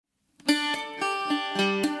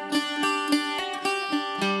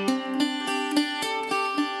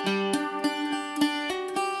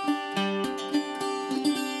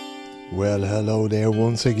Well, hello there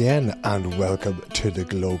once again, and welcome to the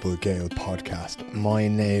Global Gael podcast. My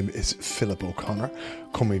name is Philip O'Connor,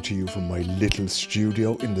 coming to you from my little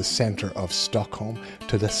studio in the centre of Stockholm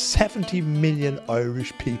to the 70 million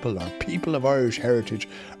Irish people, or people of Irish heritage,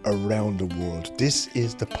 around the world. This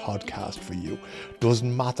is the podcast for you.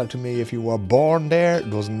 Doesn't matter to me if you were born there,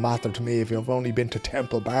 doesn't matter to me if you've only been to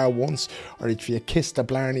Temple Bar once, or if you kissed the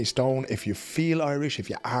Blarney Stone, if you feel Irish, if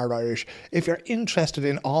you are Irish, if you're interested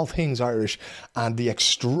in all things Irish and the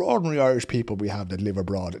extraordinary Irish people we have that live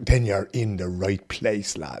abroad, then you're in the right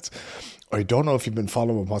place, lads. I don't know if you've been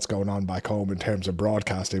following what's going on back home in terms of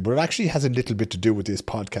broadcasting, but it actually has a little bit to do with this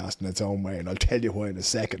podcast in its own way, and I'll tell you why in a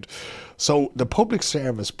second. So the public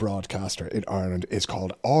service broadcaster in Ireland is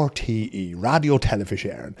called RTE, Radio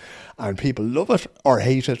Television, and people love it or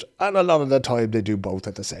hate it, and a lot of the time they do both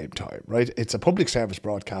at the same time, right? It's a public service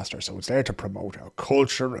broadcaster, so it's there to promote our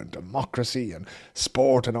culture and democracy and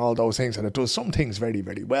sport and all those things, and it does some things very,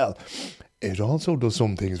 very well. It also does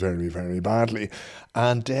some things very, very badly.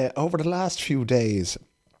 And over the last few days,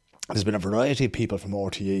 there's been a variety of people from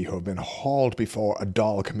RTE who have been hauled before a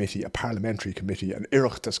Dáil committee, a parliamentary committee, an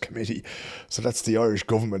Oireachtas committee. So that's the Irish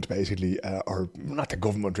government, basically, or not the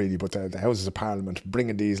government really, but the Houses of Parliament,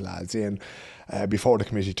 bringing these lads in before the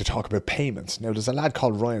committee to talk about payments. Now, there's a lad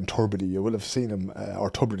called Ryan Tubridy. You will have seen him,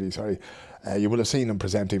 you will have seen him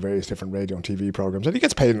presenting various different radio and TV programmes, and he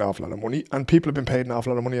gets paid an awful lot of money, and people have been paid an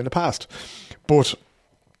awful lot of money in the past. But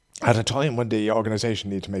at a time when the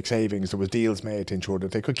organisation needed to make savings, there was deals made to ensure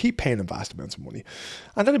that they could keep paying him vast amounts of money.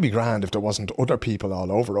 And that'd be grand if there wasn't other people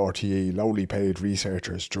all over RTE, lowly paid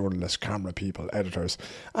researchers, journalists, camera people, editors,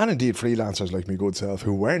 and indeed freelancers like me good self,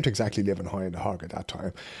 who weren't exactly living high in the hog at that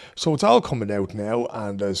time. So it's all coming out now,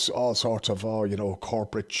 and there's all sorts of,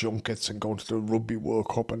 corporate junkets and going to the Rugby World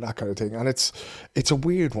Cup and that kind of thing. And it's a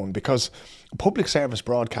weird one, because public service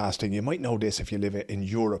broadcasting, you might know this if you live in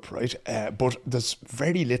Europe, right? But there's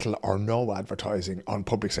very little or no advertising on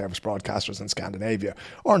public service broadcasters in Scandinavia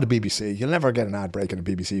or on the BBC. You'll never get an ad break in a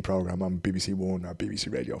BBC programme on BBC One or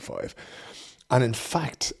BBC Radio 5. And in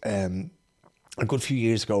fact, a good few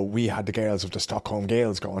years ago, we had the Gaels of the Stockholm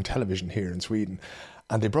Gaels go on television here in Sweden.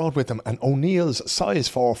 And they brought with them an O'Neill's size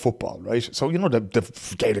 4 football, right? So, you know, the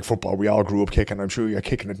Gaelic football we all grew up kicking. I'm sure you're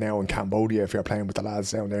kicking it now in Cambodia if you're playing with the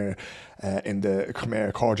lads down there in the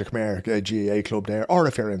Khmer GAA club there. Or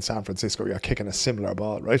if you're in San Francisco, you're kicking a similar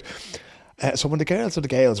ball, right? So when the Girls of the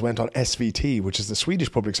Gaels went on SVT, which is the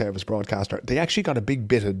Swedish public service broadcaster, they actually got a big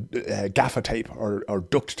bit of gaffer tape, or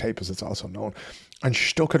duct tape as it's also known, and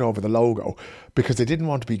stuck it over the logo because they didn't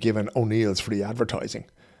want to be given O'Neill's free advertising.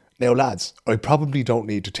 Now, lads, I probably don't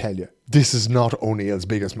need to tell you, this is not O'Neill's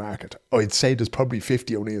biggest market. I'd say there's probably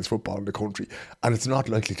 50 O'Neill's football in the country, and it's not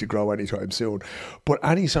likely to grow anytime soon. But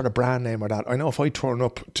any sort of brand name or that, I know if I turn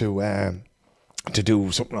up to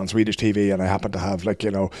do something on Swedish TV and I happen to have,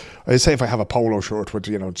 I'd say if I have a polo shirt with,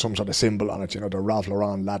 some sort of symbol on it, the Ralph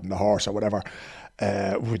Lauren lad and the horse or whatever,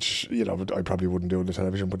 which, I probably wouldn't do on the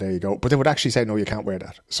television, but there you go. But they would actually say, no, you can't wear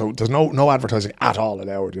that. So there's no advertising at all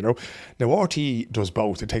allowed, Now, RTE does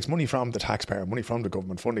both. It takes money from the taxpayer, money from the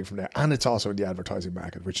government, funding from there, and it's also in the advertising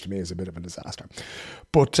market, which to me is a bit of a disaster.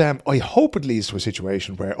 But I hope it leads to a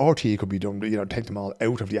situation where RTE could be done, take them all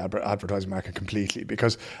out of the advertising market completely,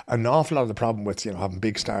 because an awful lot of the problem with, having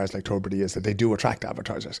big stars like Tubridy is that they do attract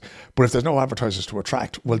advertisers. But if there's no advertisers to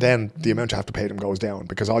attract, well, then the amount you have to pay them goes down,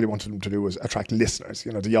 because all you want them to do is attract listeners.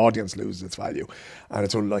 The audience loses its value, and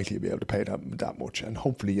it's unlikely to be able to pay them that much. And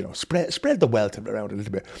hopefully, spread the wealth around a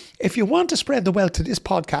little bit. If you want to spread the wealth to this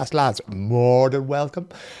podcast, lads, more than welcome.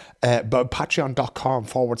 But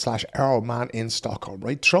patreon.com/Our Man in Stockholm,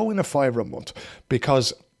 right? Throw in a $5 a month,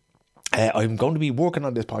 because I'm going to be working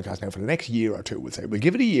on this podcast now for the next year or two, we'll say. We'll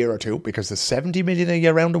give it a year or two, because there's 70 million a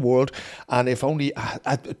year around the world, and if only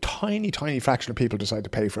a tiny, tiny fraction of people decide to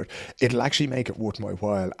pay for it, it'll actually make it worth my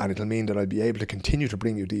while, and it'll mean that I'll be able to continue to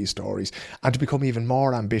bring you these stories and to become even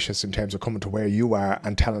more ambitious in terms of coming to where you are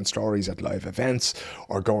and telling stories at live events,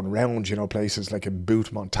 or going around, places like in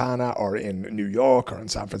Butte, Montana, or in New York, or in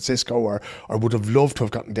San Francisco, or I would have loved to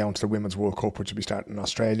have gotten down to the Women's World Cup, which will be starting in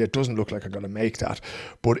Australia. It doesn't look like I'm going to make that,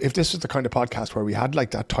 but if this is the kind of podcast where we had like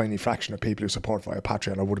that tiny fraction of people who support via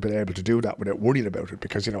Patreon, I would have been able to do that without worrying about it,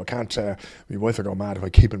 because I can't my wife would go mad if I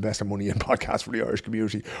keep investing money in podcasts for the Irish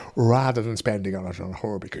community rather than spending on it on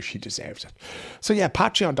her, because she deserves it. So yeah,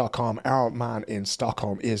 patreon.com, Our Man in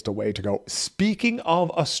Stockholm is the way to go. Speaking of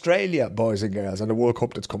Australia, boys and girls, and the World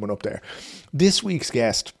Cup that's coming up there, this week's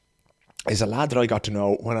guest is a lad that I got to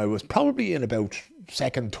know when I was probably in about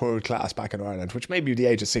second, third class back in Ireland, which may be the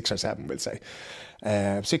age of 6 or 7, we'll say.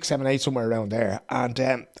 6, 7, 8, somewhere around there. And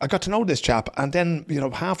I got to know this chap, and then,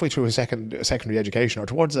 halfway through his secondary education, or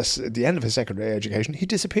towards the end of his secondary education, he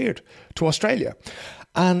disappeared to Australia.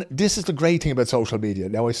 And this is the great thing about social media.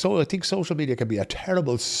 Now, I think social media can be a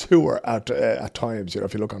terrible sewer at times.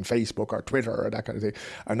 If you look on Facebook or Twitter or that kind of thing,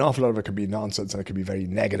 an awful lot of it can be nonsense, and it can be very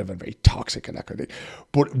negative and very toxic and that kind of thing.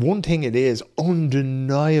 But one thing it is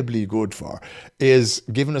undeniably good for is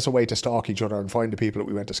giving us a way to stalk each other and find the people that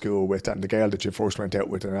we went to school with and the girl that you first went out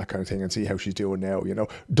with and that kind of thing, and see how she's doing now.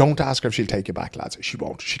 Don't ask her if she'll take you back, lads. She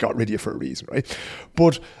won't. She got rid of you for a reason, right?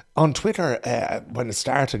 But on Twitter, when it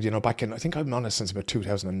started, back in, I think I've been on it since about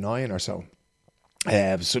 2009 or so.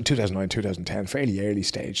 So 2009, 2010, fairly early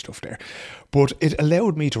stage stuff there. But it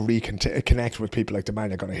allowed me to reconnect with people like the man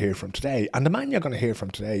you're going to hear from today. And the man you're going to hear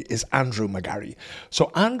from today is Andrew McGarry.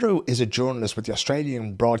 So Andrew is a journalist with the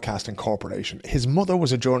Australian Broadcasting Corporation. His mother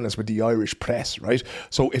was a journalist with the Irish Press, right?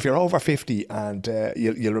 So if you're over 50, and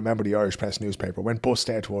you'll remember the Irish Press newspaper, went bust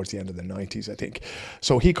there towards the end of the 90s, I think.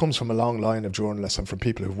 So he comes from a long line of journalists and from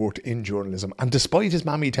people who've worked in journalism. And despite his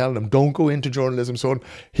mammy telling him, don't go into journalism, son,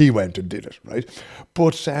 he went and did it, right?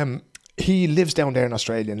 But he lives down there in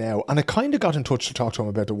Australia now, and I kind of got in touch to talk to him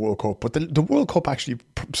about the World Cup, but the World Cup actually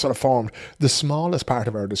sort of formed the smallest part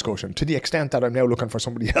of our discussion, to the extent that I'm now looking for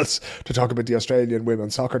somebody else to talk about the Australian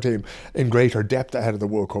women's soccer team in greater depth ahead of the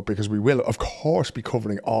World Cup, because we will, of course, be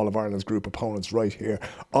covering all of Ireland's group opponents right here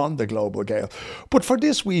on the Global Gael. But for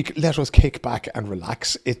this week, let us kick back and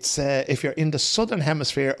relax. It's if you're in the Southern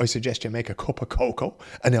Hemisphere, I suggest you make a cup of cocoa,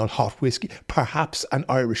 an old hot whiskey, perhaps an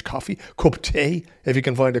Irish coffee, cup of tea, if you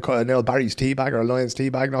can find an old Barry's tea bag or a Lion's tea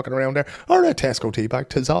bag knocking around there, or a Tesco tea bag,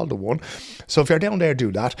 'tis all the one. So if you're down there,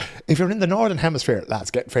 do that. If you're in the Northern Hemisphere,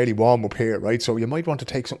 lads, getting fairly warm up here, right? So you might want to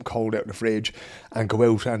take something cold out of the fridge and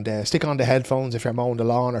go out and stick on the headphones if you're mowing the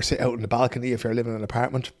lawn, or sit out in the balcony if you're living in an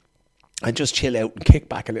apartment, and just chill out and kick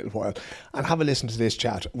back a little while and have a listen to this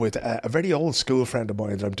chat with a very old school friend of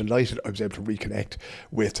mine that I'm delighted I was able to reconnect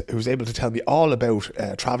with, who was able to tell me all about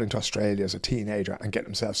travelling to Australia as a teenager and getting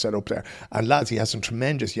himself set up there. And lads, he has some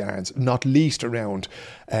tremendous yarns, not least around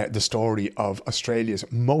the story of Australia's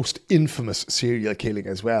most infamous serial killing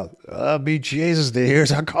as well. Be Jesus, the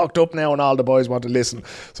ears are cocked up now and all the boys want to listen.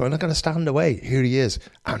 So I'm not going to stand away. Here he is,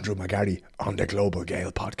 Andrew McGarry on the Global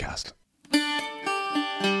Gael podcast.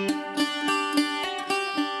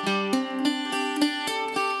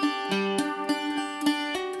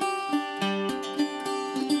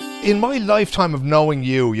 In my lifetime of knowing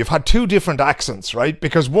you, you've had two different accents, right?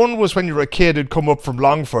 Because one was when you were a kid who'd come up from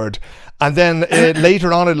Longford, and then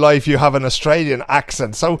later on in life you have an Australian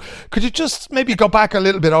accent. So could you just maybe go back a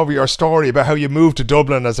little bit over your story about how you moved to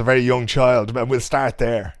Dublin as a very young child, and we'll start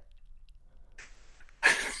there.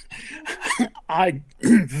 I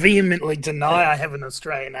vehemently deny I have an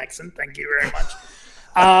Australian accent. Thank you very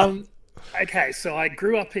much. Okay, so I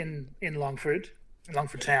grew up in Longford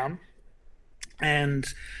town, and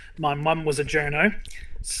my mum was a journo,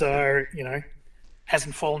 so,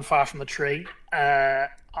 hasn't fallen far from the tree.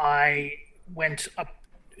 I went up,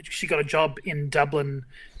 she got a job in Dublin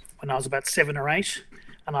when I was about 7 or 8,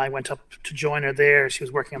 and I went up to join her there. She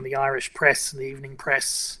was working on the Irish press and the evening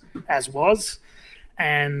press, as was.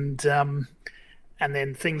 And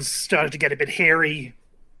then things started to get a bit hairy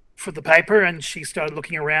for the paper, and she started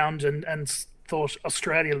looking around and thought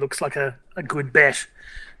Australia looks like a good bet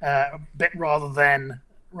rather than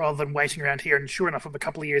waiting around here. And sure enough, a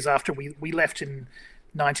couple of years after we left in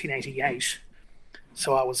 1988,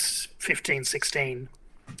 so I was 15, 16,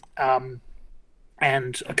 and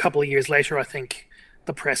a couple of years later, I think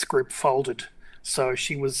the press group folded. So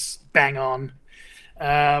she was bang on,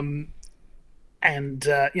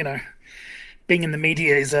 being in the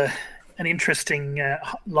media is an interesting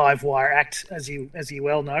live wire act, as you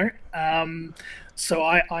well know. So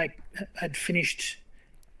I had finished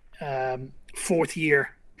fourth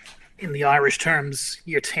year in the Irish terms,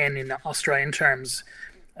 year 10 in Australian terms,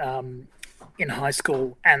 in high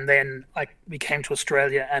school, and then we came to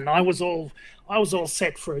Australia, and I was all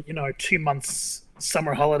set for 2 months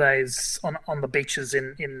summer holidays on the beaches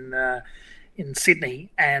in Sydney,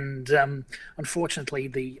 and unfortunately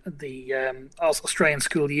the Australian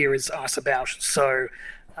school year is arse about, so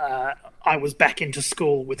I was back into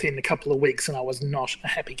school within a couple of weeks, and I was not a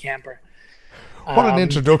happy camper. What an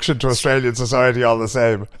introduction to Australian society, all the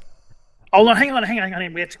same. Oh no, hang on.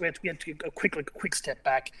 We had to go a quick step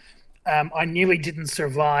back. I nearly didn't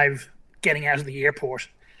survive getting out of the airport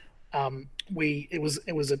it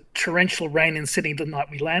was a torrential rain in Sydney the night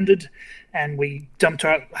we landed, and we dumped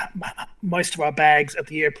most of our bags at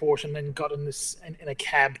the airport, and then got in a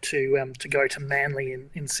cab to go to Manly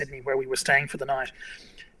in Sydney, where we were staying for the night.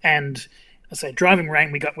 And I say, driving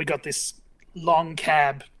rain, we got this long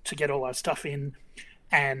cab to get all our stuff in,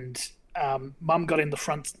 and Mum got in the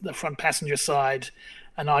front passenger side,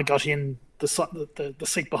 and I got in the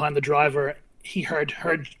seat behind the driver. He heard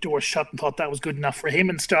her door shut and thought that was good enough for him,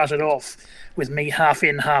 and started off with me half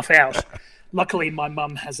in, half out. Luckily, my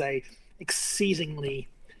mum has a exceedingly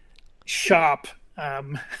sharp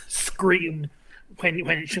scream when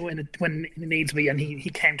it needs me, and he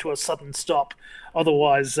came to a sudden stop.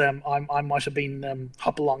 Otherwise, I might have been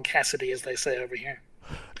hop along Cassidy, as they say over here.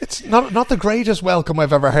 It's not the greatest welcome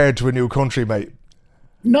I've ever heard to a new country, mate.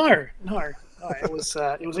 No, it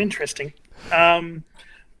was interesting.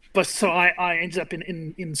 But so I ended up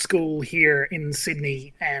in school here in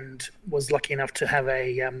Sydney, and was lucky enough to have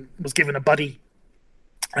was given a buddy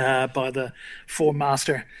by the form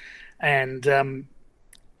master, and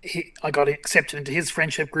I got accepted into his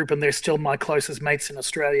friendship group, and they're still my closest mates in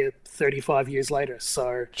Australia 35 years later.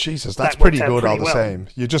 So Jesus, that's pretty good all the same.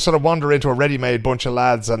 You just sort of wander into a ready-made bunch of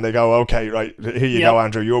lads, and they go, okay, right, here you go,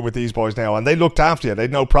 Andrew, you're with these boys now, and they looked after you. They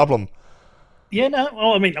had no problem. Yeah, no.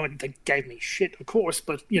 Well, I mean, they gave me shit, of course,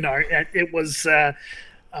 but it was.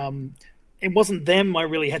 It wasn't them I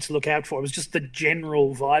really had to look out for. It was just the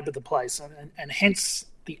general vibe of the place, and hence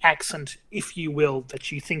the accent, if you will,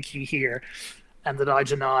 that you think you hear, and that I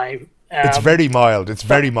deny. It's very mild. It's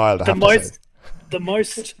very mild. I have to say.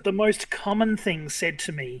 The most common thing said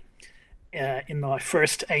to me in my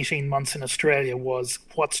first 18 months in Australia was,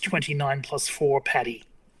 "What's 29 plus 4, Paddy?"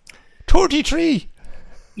 33.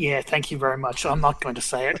 Yeah, thank you very much. I'm not going to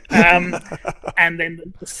say it. And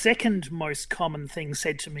then the second most common thing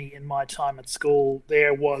said to me in my time at school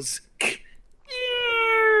there was,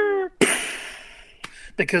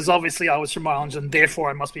 because obviously I was from Ireland, and therefore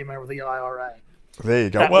I must be a member of the IRA. There you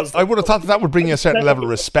go. Well, I would have thought that would bring you a certain level of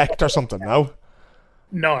respect or something, no?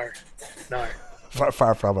 No.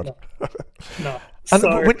 Far from it. No.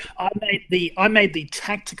 So I made the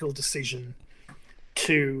tactical decision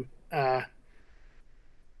to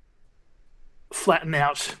flatten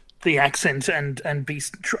out the accent and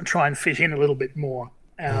try and fit in a little bit more.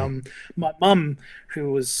 My mum,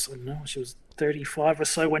 who was, I don't know, she was 35 or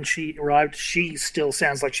so when she arrived, she still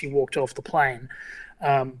sounds like she walked off the plane.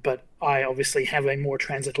 But I obviously have a more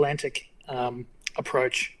transatlantic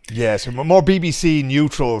approach. Yes, a more BBC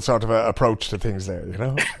neutral sort of a approach to things there, you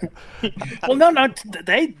know. Well, no,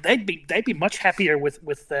 they'd be much happier with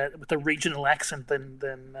the regional accent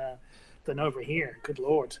than over here. Good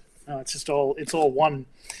Lord. No, it's all one,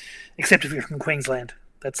 except if you're from Queensland.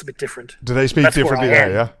 That's a bit different. Do they speak differently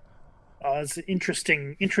there? Yeah. It's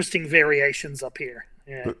interesting variations up here.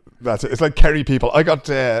 Yeah. That's it. It's like Kerry people. I got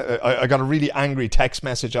a really angry text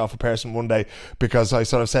message off a person one day because I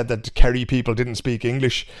sort of said that Kerry people didn't speak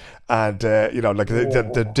English, and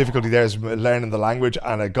the difficulty there is learning the language.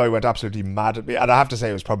 And a guy went absolutely mad at me. And I have to say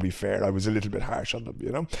it was probably fair. I was a little bit harsh on them, you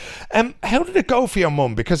know. How did it go for your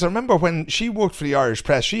mum? Because I remember when she worked for the Irish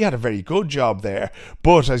Press, she had a very good job there.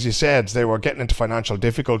 But as you said, they were getting into financial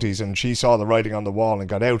difficulties, and she saw the writing on the wall and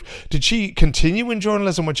got out. Did she continue in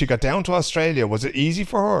journalism when she got down to Australia? Was it easy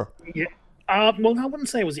for her? Yeah. Well, I wouldn't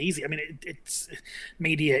say it was easy. I mean, it's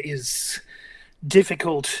media is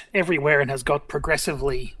difficult everywhere and has got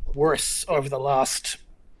progressively worse over the last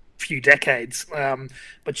few decades.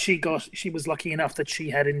 But she was lucky enough that she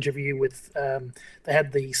had an interview with. They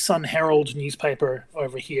had the Sun Herald newspaper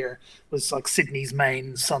over here. It was like Sydney's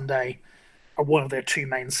main Sunday, or one of their two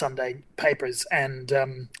main Sunday papers, and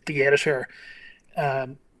the editor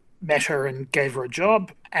met her and gave her a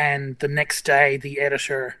job. And the next day, the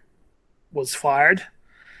editor was fired,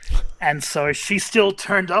 and so she still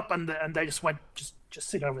turned up, and they just went, just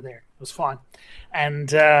sit over there. It was fine, and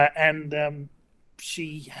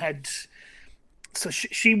she had, so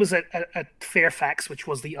she was at Fairfax, which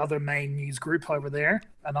was the other main news group over there,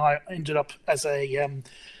 and I ended up as a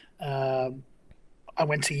I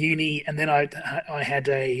went to uni, and then I had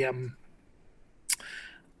a.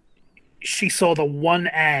 She saw the one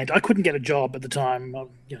ad. I couldn't get a job at the time,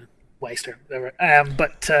 waster, whatever.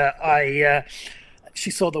 But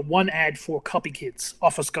she saw the one ad for Copy Kids,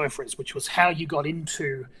 Office Gophers, which was how you got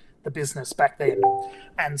into the business back then.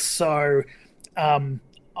 And so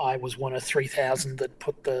I was one of 3,000 that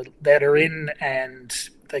put the letter in, and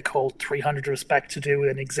they called 300 of us back to do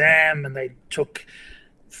an exam, and they took,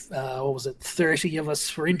 30 of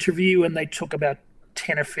us for interview, and they took about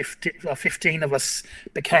 10 or 15 of us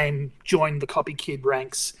joined the Copy Kid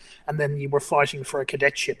ranks, and then you were fighting for a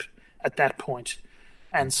cadetship at that point.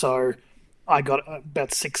 And so I got about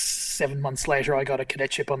 6-7 months later, I got a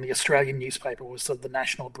cadetship on the Australian newspaper, was sort of the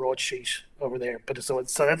national broadsheet over there. But so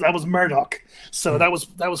that was Murdoch. So that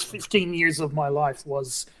was 15 years of my life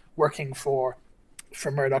was working for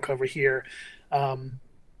Murdoch over here, and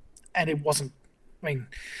it wasn't. I mean,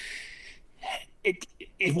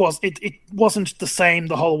 it wasn't the same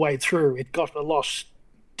the whole way through. It got a lot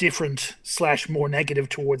different / more negative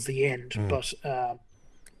towards the end,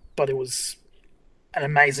 but it was an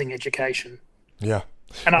amazing education. Yeah.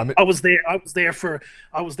 And I was there for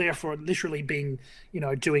literally being,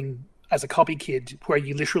 doing as a copy kid, where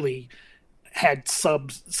you literally had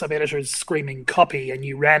sub editors screaming copy, and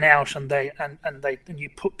you ran out and you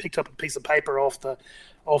picked up a piece of paper off the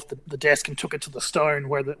desk and took it to the stone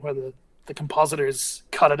where the compositors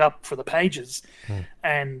cut it up for the pages,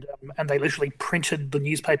 and they literally printed the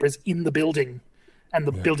newspapers in the building, and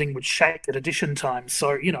the building would shake at edition time.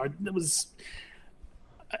 So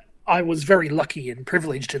I was very lucky and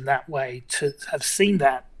privileged in that way to have seen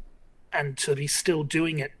that, and to be still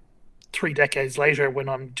doing it 3 decades later when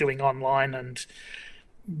I'm doing online and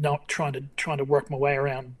not trying to work my way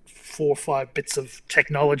around 4 or 5 bits of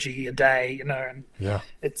technology a day, and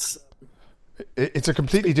it's a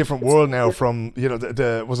completely different world now from,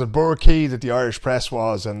 the was it Burkey that the Irish Press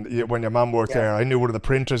was, and when your mum worked there, I knew one of the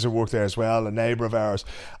printers who worked there as well, a neighbour of ours,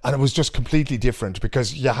 and it was just completely different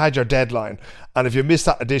because you had your deadline, and if you missed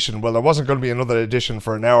that edition, well, there wasn't going to be another edition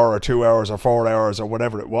for an hour or 2 hours or 4 hours or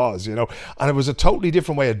whatever it was, and it was a totally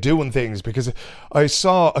different way of doing things, because I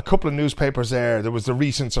saw a couple of newspapers there was the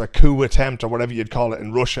recent sort of coup attempt or whatever you'd call it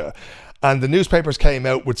in Russia. And the newspapers came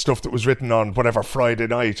out with stuff that was written on whatever Friday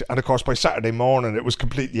night. And of course, by Saturday morning, it was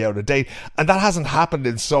completely out of date. And that hasn't happened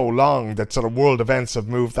in so long that sort of world events have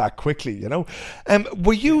moved that quickly,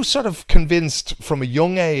 Were you sort of convinced from a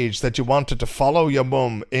young age that you wanted to follow your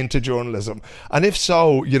mum into journalism? And if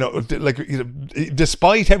so,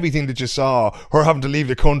 despite everything that you saw, her having to leave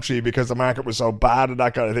the country because the market was so bad and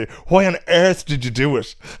that kind of thing, why on earth did you do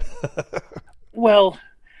it? Well,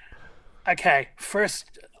 okay, first...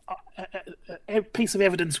 a piece of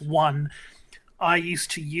evidence one, I used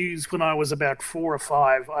to use when I was about 4 or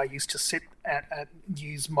 5. I used to sit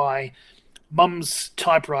use my mum's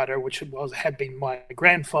typewriter, which had been my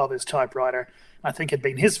grandfather's typewriter. I think had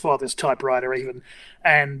been his father's typewriter even,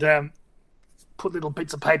 and put little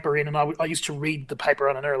bits of paper in. And I used to read the paper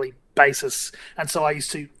on an early basis, and so I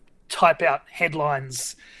used to type out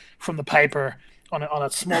headlines from the paper on a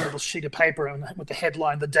small little sheet of paper, and with the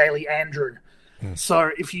headline "The Daily Andrew." So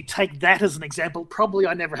if you take that as an example, probably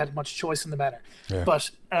I never had much choice in the matter. Yeah. But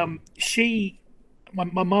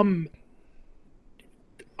my mum,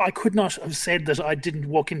 I could not have said that I didn't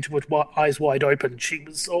walk into it eyes wide open. She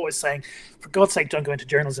was always saying, for God's sake, don't go into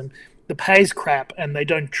journalism. The pay's crap and they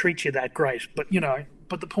don't treat you that great. But,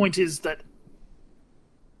 but the point is that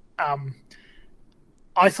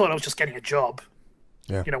I thought I was just getting a job,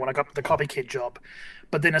 when I got the copy kid job.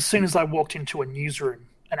 But then as soon as I walked into a newsroom,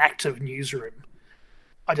 an active newsroom,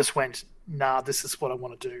 I just went, nah, this is what I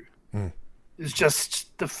want to do. It's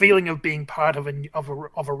just the feeling of being part of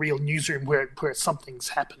a real newsroom where something's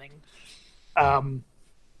happening.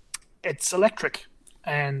 It's electric,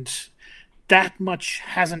 and that much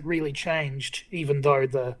hasn't really changed, even though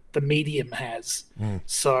the medium has.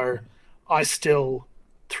 So I still,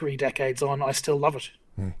 3 decades on, I still love it.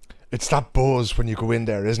 It's that buzz when you go in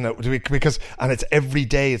there, isn't it? Because it's every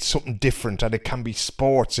day, it's something different, and it can be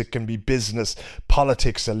sports, it can be business,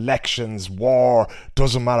 politics, elections, war,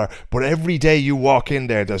 doesn't matter. But every day you walk in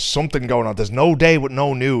there, there's something going on. There's no day with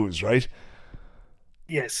no news, right?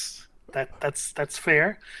 Yes, that's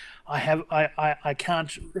fair. I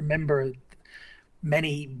can't remember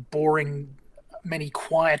many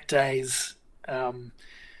quiet days in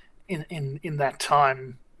that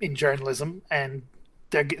time in journalism, and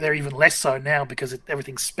they're even less so now because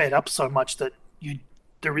everything's sped up so much that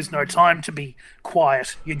there is no time to be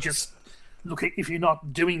quiet. You just if you're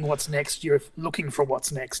not doing what's next, you're looking for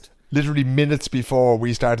what's next. Literally minutes before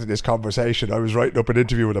we started this conversation, I was writing up an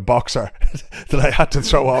interview with a boxer that I had to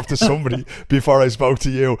throw off to somebody before I spoke to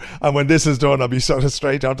you. And when this is done, I'll be sort of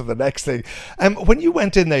straight on to the next thing. When you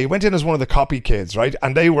went in there, you went in as one of the copy kids, right?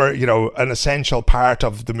 And they were, an essential part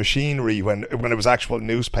of the machinery when it was actual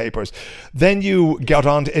newspapers. Then you got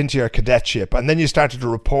on into your cadetship, and then you started to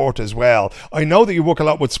report as well. I know that you work a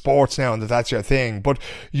lot with sports now and that's your thing, but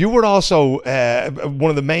you were also one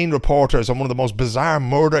of the main reporters on one of the most bizarre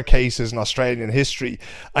murder cases in Australian history,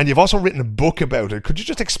 and you've also written a book about it. Could you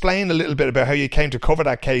just explain a little bit about how you came to cover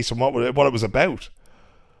that case and what it was about?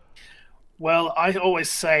 Well, I always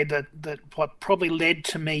say that what probably led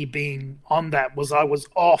to me being on that was I was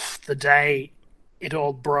off the day it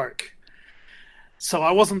all broke. So I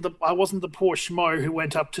wasn't the poor schmo who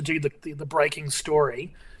went up to do the breaking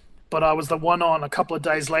story, but I was the one on a couple of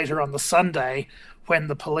days later on the Sunday when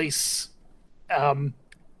the police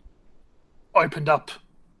opened up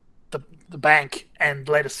the bank and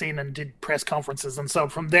let us in and did press conferences. And so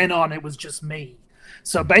from then on, it was just me.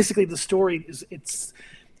 So basically the story it's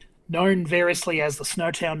known variously as the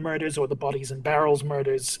Snowtown murders or the Bodies in Barrels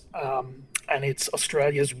murders, and it's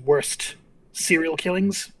Australia's worst serial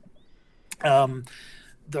killings.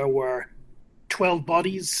 There were 12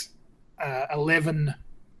 bodies, 11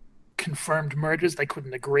 confirmed murders. They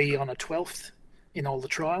couldn't agree on a 12th in all the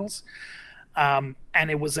trials. And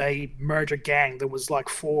it was a murder gang. There was like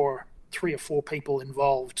 3 or 4 people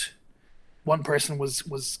involved. One person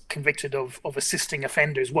was convicted of assisting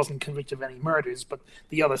offenders, wasn't convicted of any murders, but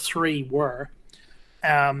the other 3 were.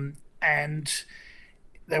 And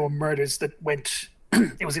there were murders that went...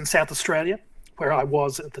 It was in South Australia, where I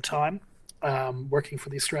was at the time, working for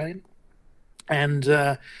the Australian. And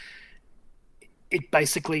it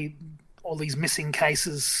basically, all these missing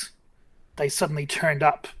cases, they suddenly turned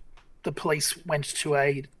up. The police went to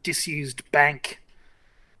a disused bank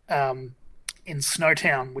in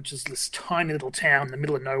Snowtown, which is this tiny little town in the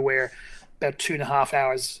middle of nowhere, about 2.5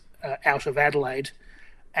 hours out of Adelaide.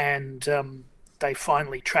 And they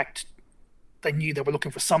finally they knew they were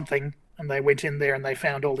looking for something, and they went in there and they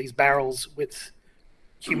found all these barrels with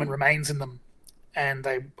human remains in them. And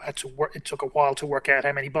they had to work. It took a while to work out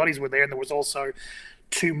how many bodies were there. And there was also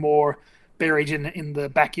 2 more buried in the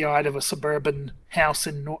backyard of a suburban house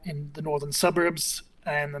in the northern suburbs.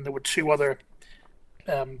 And then there were 2 other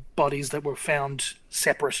bodies that were found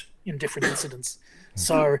separate in different incidents.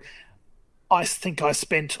 So I think I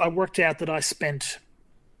worked out that I spent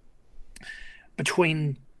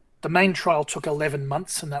between the main trial took 11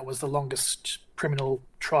 months, and that was the longest criminal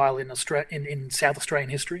trial in South Australian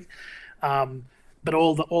history. But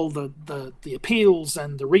all the appeals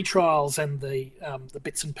and the retrials and the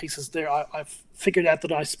bits and pieces there, I've figured out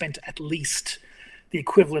that I spent at least the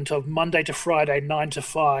equivalent of Monday to Friday, 9 to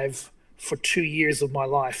 5 for 2 years of my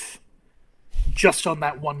life, just on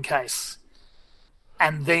that one case.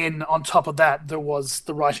 And then on top of that, there was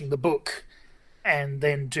the writing the book, and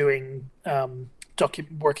then doing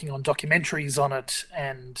working on documentaries on it,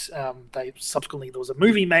 and there was a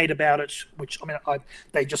movie made about it, which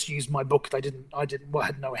they just used my book. I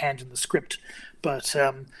had no hand in the script, but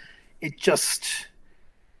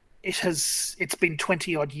it's been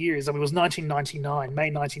 20 odd years. I mean, it was May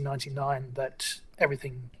 1999 that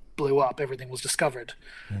everything blew up, everything was discovered.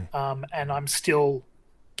 And I'm still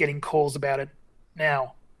getting calls about it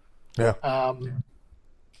now. Yeah.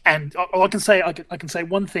 And all I can say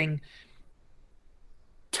one thing: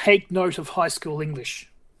 take note of high school English,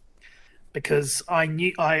 because I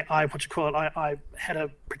had a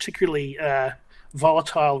particularly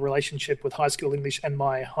volatile relationship with high school English and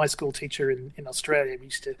my high school teacher in Australia. We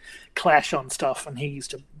used to clash on stuff, and he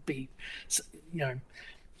used to be,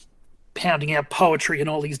 pounding out poetry and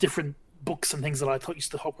all these different books and things that I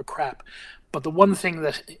used to thought were crap. But the one thing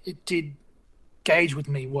that it did gauge with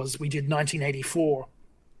me was we did 1984,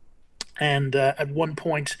 and at one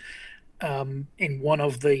point in one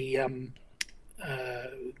of the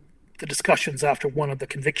discussions after one of the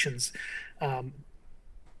convictions,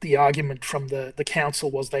 the argument from the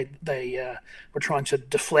council was they were trying to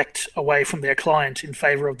deflect away from their client in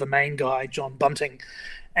favor of the main guy, John Bunting,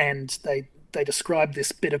 and they described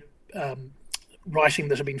this bit of writing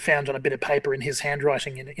that had been found on a bit of paper in his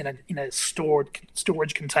handwriting in a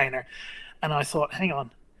storage container. And I thought, hang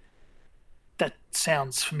on, that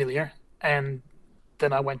sounds familiar. And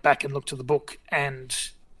then I went back and looked at the book, and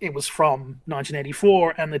it was from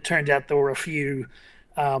 1984, and it turned out there were a few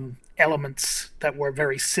elements that were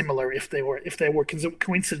very similar. If there were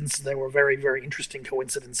coincidences, they were very, very interesting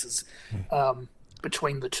coincidences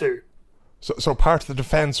between the two. So part of the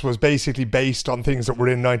defence was basically based on things that were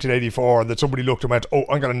in 1984 that somebody looked and went, "Oh,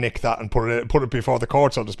 I'm going to nick that and put it before the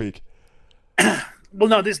court, so to speak." Well,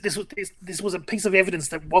 no, this was a piece of evidence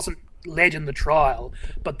that wasn't led in the trial,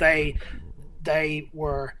 but they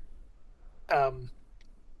were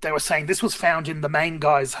saying this was found in the main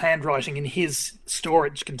guy's handwriting in his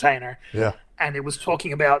storage container. Yeah, and it was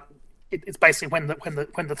talking about it's basically when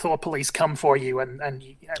the Thor police come for you and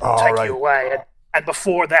take you away. And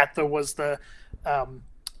before that, there was the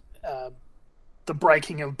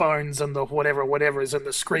breaking of bones and the whatever is, and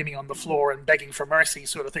the screaming on the floor and begging for mercy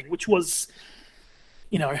sort of thing, which was,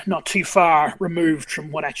 not too far removed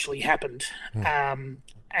from what actually happened. And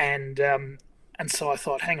And so I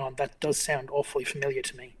thought, hang on, that does sound awfully familiar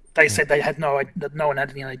to me. They said that no one had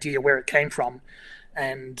any idea where it came from,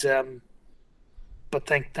 and but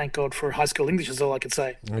thank God for high school English is all I could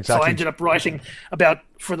say. Exactly. So I ended up writing about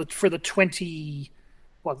for the 20th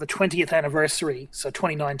anniversary, so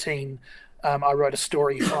 2019. I wrote a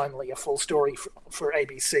story, finally a full story for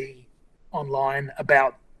ABC online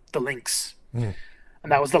about the Lynx.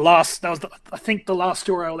 And that was I think the last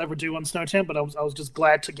story I'll ever do on Snowtown, but I was just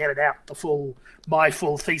glad to get it out, my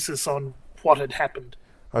full thesis on what had happened.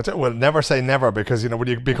 Well, never say never, because, you know, when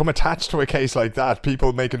you become attached to a case like that,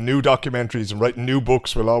 people making new documentaries and writing new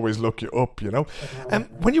books will always look you up, you know. And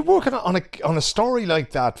when you're working on a story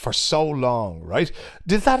like that for so long, right,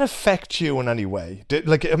 did that affect you in any way?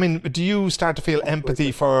 Do you start to feel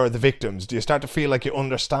empathy for the victims? Do you start to feel like you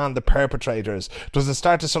understand the perpetrators? Does it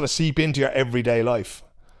start to sort of seep into your everyday life?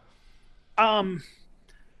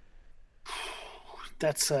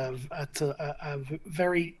 That's a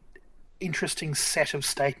very interesting set of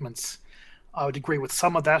statements. I would agree with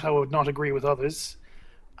some of that. I would not agree with others.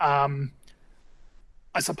 I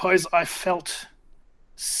suppose I felt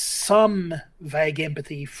some vague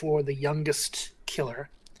empathy for the youngest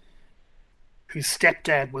killer, whose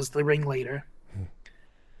stepdad was the ringleader.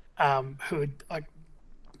 The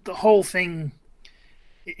whole thing.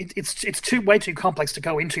 It's way too complex to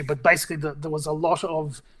go into. But basically, there was a lot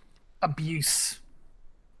of abuse.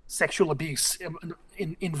 Sexual abuse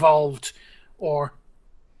involved, or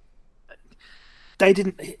they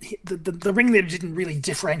didn't. The ringleader didn't really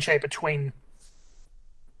differentiate between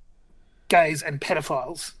gays and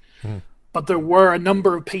pedophiles, but there were a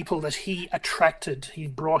number of people that he dragged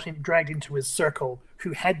into his circle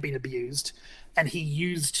who had been abused, and he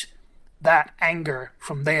used that anger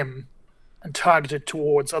from them and targeted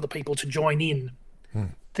towards other people to join in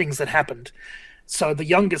things that happened. So the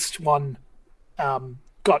youngest one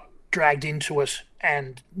got dragged into it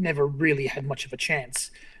and never really had much of a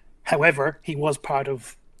chance. However, he pled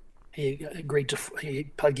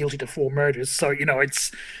guilty to 4 murders. So, you know,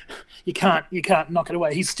 it's you can't knock it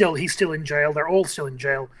away. He's still in jail. They're all still in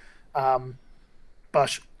jail.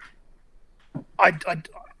 But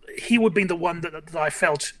he would be the one that I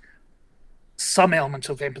felt some element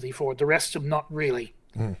of empathy for. The rest of them, not really.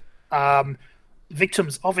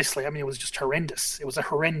 Victims, obviously, I mean, it was just horrendous. It was a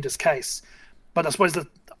horrendous case. But I suppose that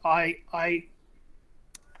I,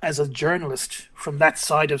 as a journalist from that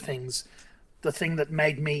side of things, the thing that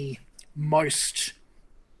made me most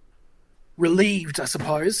relieved, I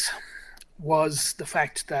suppose, was the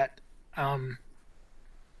fact that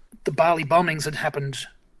the Bali bombings had happened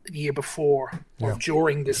the year before, or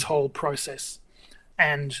during this whole process,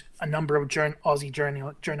 and a number of Aussie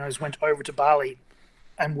journos went over to Bali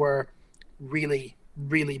and were really,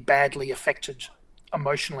 really badly affected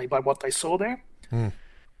emotionally by what they saw there.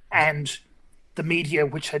 And the media,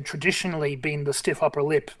 which had traditionally been the stiff upper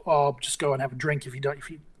lip, just go and have a drink if you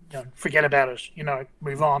forget about it,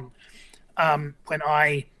 move on. When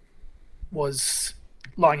I was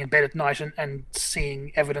lying in bed at night and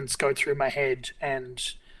seeing evidence go through my head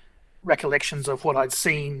and recollections of what I'd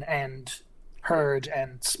seen and heard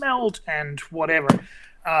and smelled and whatever,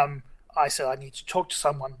 I said I need to talk to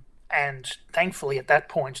someone. And thankfully at that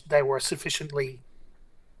point they were sufficiently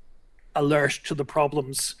alert to the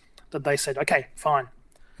problems that they said, okay, fine.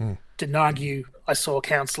 Didn't argue. I saw a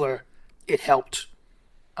counsellor. It helped.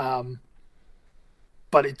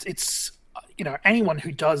 But it's anyone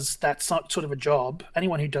who does that sort of a job,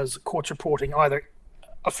 anyone who does court reporting, either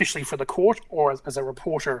officially for the court or as a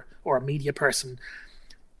reporter or a media person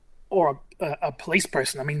or a police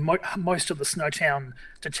person. I mean, most of the Snowtown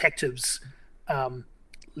detectives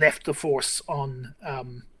left the force on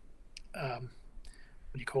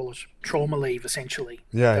what do you call it? Trauma leave, essentially.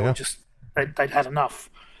 Were just they'd had enough.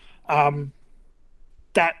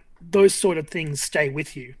 That those sort of things stay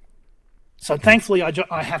with you. So thankfully,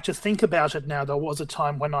 I have to think about it now. There was a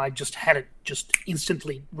time when I just had it just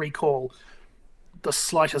instantly recall the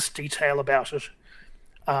slightest detail about it.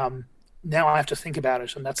 Now I have to think about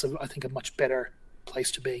it, and that's I think a much better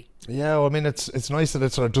place to be. Yeah, well, I mean, it's nice that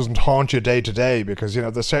it sort of doesn't haunt you day to day, because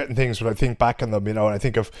there's certain things when I think back on them, and I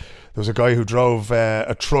think of there was a guy who drove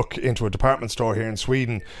a truck into a department store here in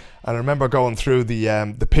Sweden, and I remember going through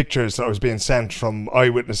the pictures that was being sent from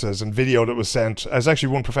eyewitnesses and video that was sent. As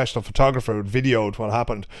actually one professional photographer who videoed what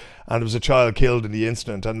happened, and there was a child killed in the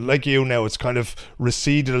incident, and like now it's kind of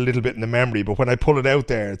receded a little bit in the memory, but when I pull it out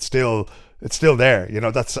there, it's still there.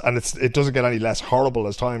 It doesn't get any less horrible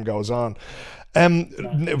as time goes on.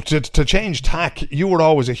 To change tack, you were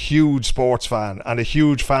always a huge sports fan and a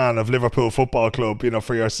huge fan of Liverpool Football Club,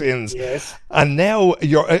 for your sins. Yes. And now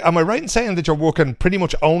am I right in saying that you're working pretty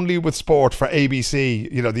much only with sport for ABC,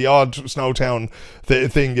 the odd Snowtown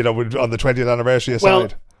thing, on the 20th anniversary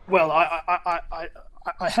aside? Well,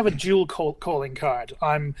 I have a dual calling card.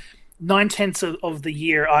 I'm 9/10 of the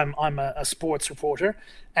year I'm a sports reporter,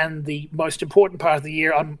 and the most important part of the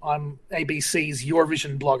year I'm ABC's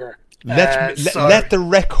Eurovision blogger. Let the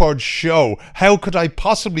record show. How could I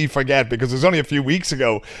possibly forget? Because it was only a few weeks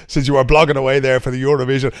ago since you were blogging away there for the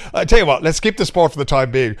Eurovision. I tell you what, let's skip the sport for the time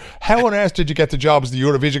being. How on earth did you get the job as the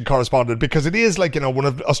Eurovision correspondent? Because it is like, one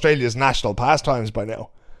of Australia's national pastimes by now.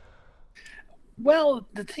 Well,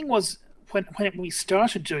 the thing was, when we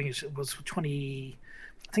started doing it, it was I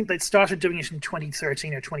think they started doing it in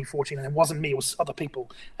 2013 or 2014, and it wasn't me, it was other people.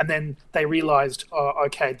 And then they realised,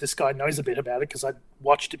 okay, this guy knows a bit about it, because I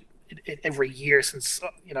watched it every year since,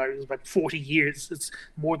 it was about 40 years. It's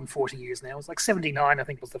more than 40 years now. It's like 79, I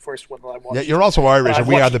think, was the first one that I watched. Yeah, you're also Irish, and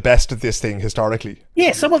we are the best at this thing historically.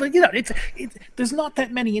 Yeah, so, there's not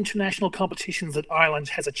that many international competitions that Ireland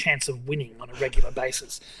has a chance of winning on a regular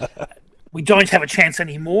basis. We don't have a chance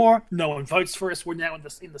anymore. No one votes for us. We're now in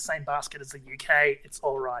the same basket as the UK. It's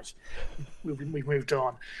all right. We've moved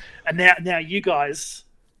on. And now you guys,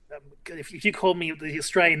 if you call me the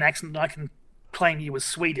Australian accent, I can claim you as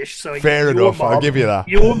Swedish. So fair enough. I'll give you that.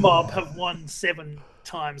 Your mob have won 7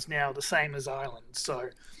 times now, the same as Ireland. So,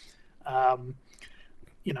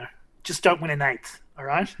 just don't win an 8th. All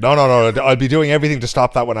right. No. I'll be doing everything to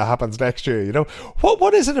stop that when it happens next year.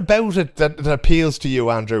 What is it about it that appeals to you,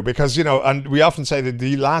 Andrew? Because and we often say that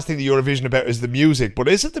the last thing the Eurovision about is the music, but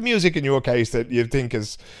is it the music in your case that you think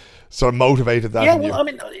is sort of motivated that? Yeah, well, I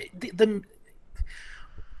mean,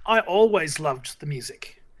 I always loved the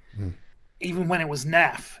music, even when it was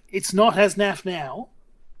naff. It's not as naff now.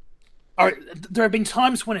 There have been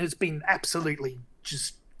times when it has been absolutely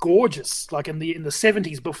just gorgeous, like in the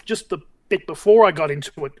 70s, but just the bit before I got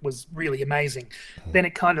into it was really amazing. Then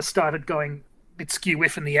it kind of started going a bit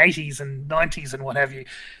skew-whiff in the 80s and 90s and what have you.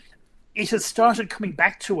 It has started coming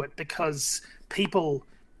back to it because people,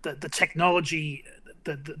 the technology,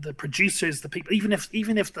 the producers, the people,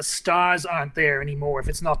 even if the stars aren't there anymore, if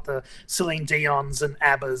it's not the Celine Dion's and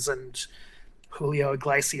ABBA's and Julio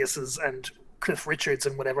Iglesias's and Cliff Richards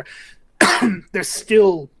and whatever, there's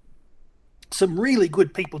still some really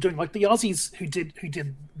good people doing, like the Aussies who did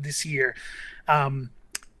this year,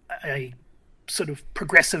 a sort of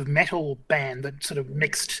progressive metal band that sort of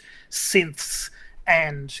mixed synths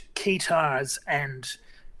and guitars and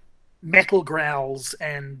metal growls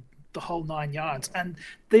and the whole 9 yards. And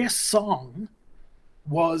their song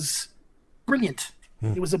was brilliant.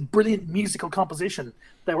 It was a brilliant musical composition.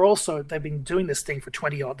 They've been doing this thing for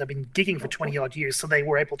they've been gigging for 20 odd years, so they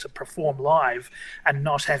were able to perform live and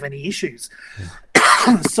not have any issues.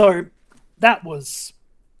 So that was,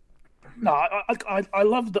 I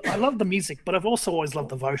love the music, but I've also always loved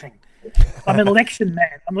the voting. I'm an election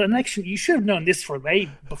man. You should have known this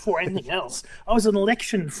before anything else. I was an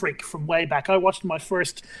election freak from way back. I watched my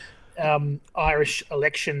first Irish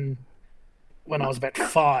election when I was about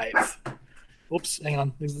 5. Oops, hang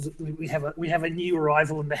on. We have a new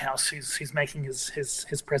arrival in the house who's making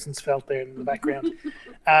his presence felt there in the background.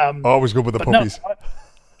 Always good with the puppies. No,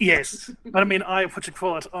 yes, but I mean, I was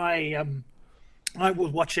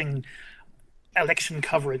watching election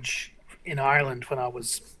coverage in Ireland when I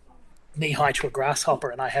was knee high to a grasshopper,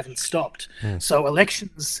 and I haven't stopped. So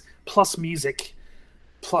elections plus music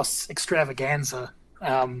plus extravaganza,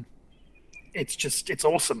 it's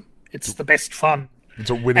awesome. It's the best fun. It's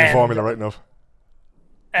a winning formula, right enough.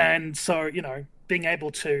 And so, being able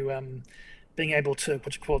to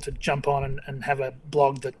to jump on and have a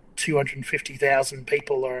blog that 250,000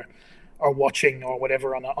 people are watching or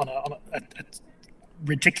whatever on a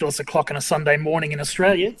ridiculous o'clock on a Sunday morning in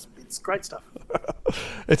Australia, it's great stuff.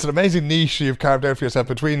 It's an amazing niche you've carved out for yourself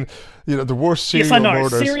between the worst serial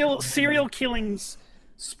murders. Serial killings,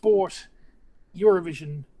 sport,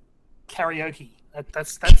 Eurovision, karaoke.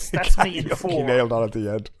 That's me in 4. You nailed on at the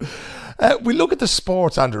end. We look at the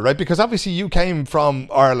sports, Andrew, right? Because obviously you came from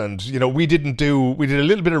Ireland. We did a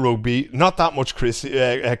little bit of rugby, not that much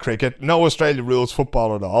cricket, no Australian rules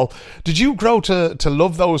football at all. Did you grow to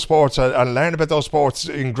love those sports and learn about those sports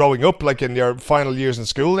in growing up, like in your final years in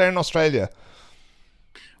school there in Australia?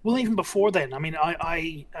 Well, even before then, I mean,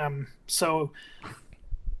 so.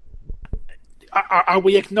 Are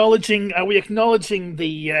we acknowledging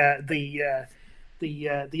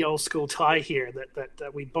the old school tie here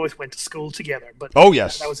that we both went to school together? But oh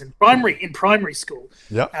yes, that was in primary school.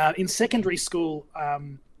 Yeah. In secondary school,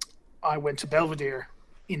 I went to Belvedere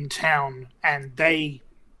in town, and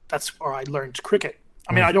that's where I learned cricket.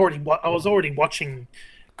 I mean, I was already watching.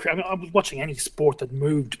 I was watching any sport that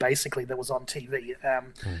moved, basically, that was on TV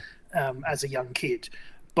as a young kid.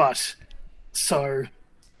 But so,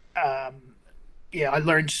 I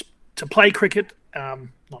learned to play cricket.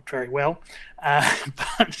 Not very well,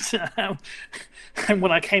 but and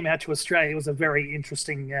when I came out to Australia, it was a very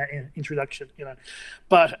interesting introduction,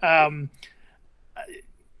 But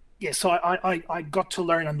so I got to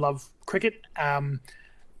learn and love cricket.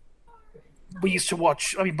 We used to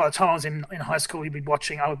watch. I mean, by the time I was in high school, I would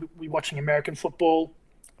be watching American football.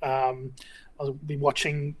 I would be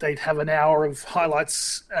watching. They'd have an hour of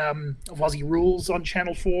highlights of Aussie Rules on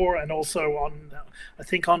Channel 4, and also on, I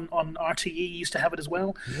think on RTE used to have it as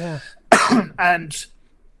well. Yeah, and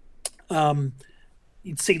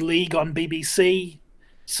you'd see League on BBC.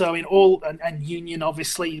 So in all and Union,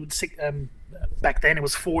 obviously, you would see. Back then it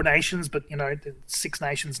was 4 nations, but 6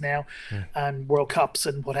 nations now, and World Cups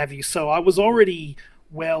and what have you. So I was already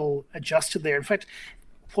well adjusted there. In fact,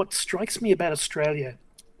 what strikes me about Australia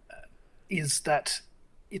is that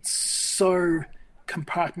it's so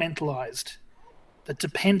compartmentalized that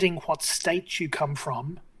depending what state you come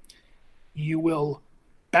from, you will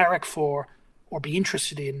barrack for or be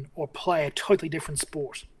interested in or play a totally different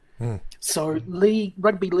sport. So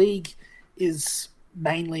rugby league is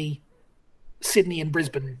mainly Sydney and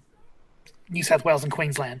Brisbane, New South Wales and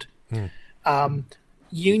Queensland.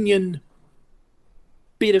 Union,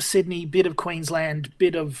 bit of Sydney, bit of Queensland,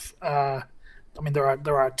 bit of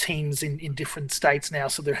there are teams in different states now,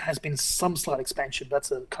 so there has been some slight expansion.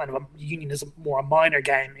 That's a kind of Union is more a minor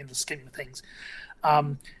game in the scheme of things.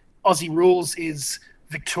 Aussie Rules is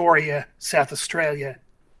Victoria, South Australia,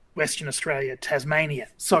 Western Australia, Tasmania.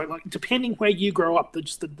 So depending where you grow up, at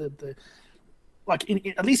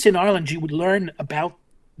least in Ireland, you would learn about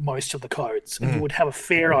most of the codes and you would have a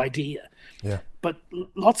fair idea. Yeah. But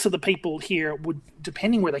lots of the people here would,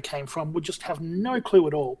 depending where they came from, would just have no clue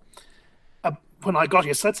at all. When I got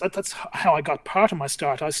here, so that's how I got part of my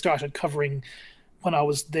start. I started covering when I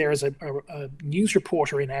was there as a news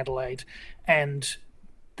reporter in Adelaide, and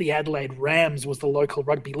the Adelaide Rams was the local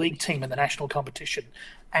rugby league team in the national competition,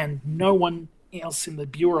 and no one else in the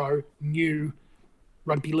bureau knew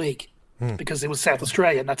rugby league. Because it was South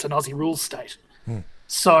Australia, and that's an Aussie Rules state.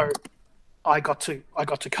 So I got to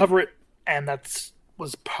cover it, and that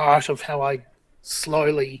was part of how I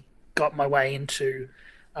slowly got my way into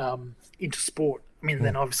sport. I mean,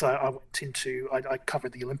 then obviously I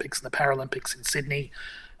covered the Olympics and the Paralympics in Sydney,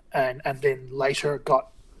 and then later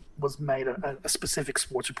was made a specific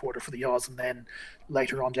sports reporter for the Oz, and then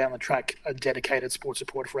later on down the track a dedicated sports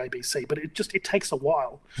reporter for ABC. But it takes a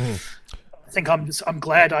while. I think I'm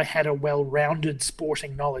glad I had a well-rounded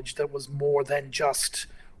sporting knowledge that was more than just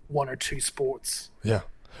 1 or 2 sports. Yeah,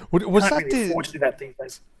 was that really afford to do that these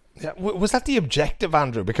days. Yeah, was that the objective,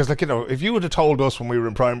 Andrew? Because if you would have told us when we were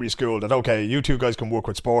in primary school that you 2 guys can work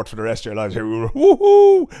with sport for the rest of your lives, we were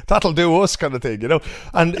woohoo, that'll do us kind of thing,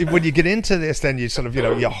 And when you get into this, then you sort of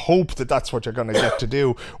you hope that that's what you're going to get to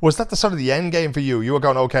do. Was that the sort of the end game for you? You were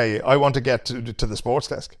going, I want to get to the sports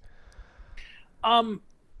desk.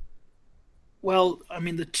 Well, I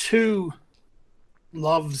mean, the 2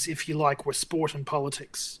 loves, if you like, were sport and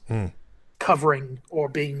politics, covering or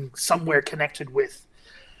being somewhere connected with.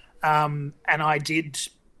 And I did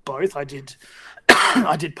both. I did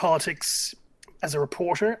politics as a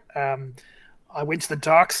reporter. I went to the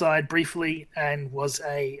dark side briefly and was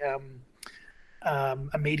a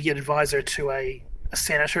media advisor to a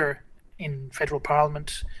senator in federal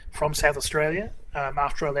parliament from South Australia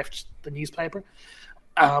after I left the newspaper.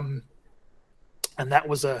 And that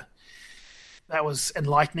was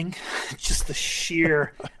enlightening. Just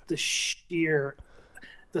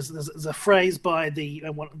there's a phrase by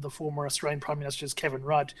one of the former Australian Prime Ministers, Kevin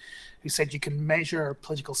Rudd, who said you can measure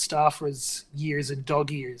political staffers' years in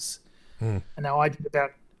dog years. And now I did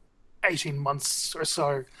about 18 months or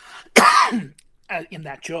so in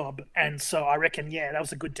that job, and so I reckon that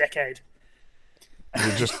was a good decade.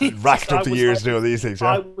 You just racked up the years doing these things.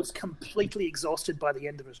 Yeah? I was completely exhausted by the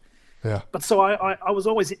end of it. Yeah. But so I was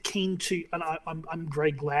always keen to, and I'm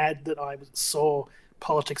very glad that I saw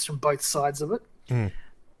politics from both sides of it. And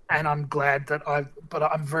I'm glad that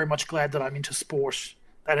I'm very much glad that I'm into sport.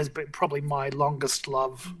 That has been probably my longest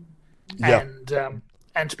love. Yeah.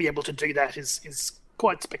 And to be able to do that is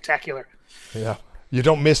quite spectacular. Yeah. You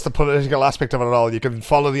don't miss the political aspect of it at all. You can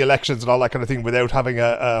follow the elections and all that kind of thing without having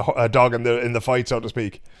a dog in the fight, so to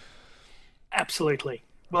speak. Absolutely.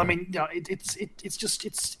 Well, I mean,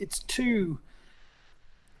 it's too.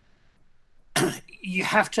 You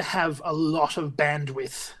have to have a lot of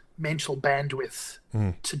bandwidth mental bandwidth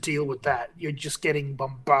to deal with that. You're just getting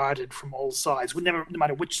bombarded from all sides, no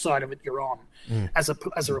matter which side of it you're on, as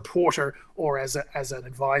a reporter or as an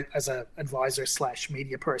advisor /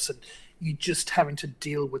 media person. You're just having to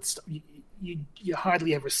deal with stuff. You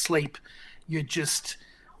hardly ever sleep. You're just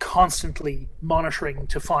constantly monitoring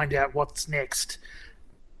to find out what's next.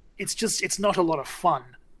 It's not a lot of fun.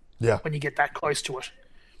 Yeah. When you get that close to it.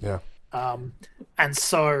 Yeah. And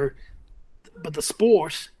so, but the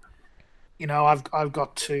sport, I've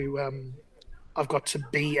got to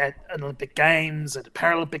be at Olympic Games, at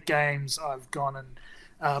Paralympic Games. I've gone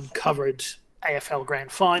and covered AFL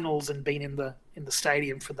Grand Finals and been in the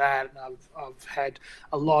stadium for that. And I've had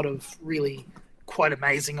a lot of really quite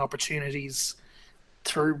amazing opportunities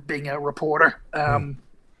through being a reporter,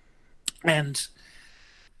 and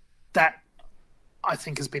that I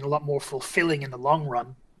think has been a lot more fulfilling in the long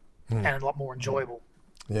run and a lot more enjoyable.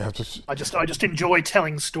 Yeah, I just enjoy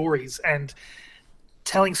telling stories, and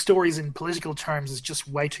telling stories in political terms is just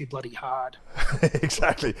way too bloody hard.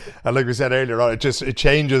 Exactly. And like we said earlier on, it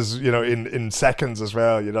changes, in seconds as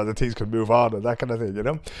well, the things can move on and that kind of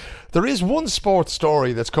thing, There is one sports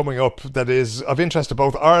story that's coming up that is of interest to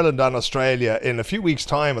both Ireland and Australia. In a few weeks'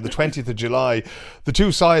 time, on the 20th of July, the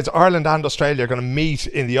two sides, Ireland and Australia, are going to meet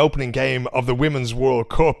in the opening game of the Women's World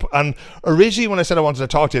Cup. And originally when I said I wanted to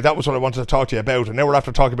talk to you, that was what I wanted to talk to you about. And now we're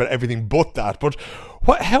after talking about everything but that. But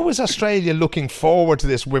how is Australia looking forward to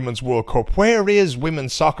this Women's World Cup? Where is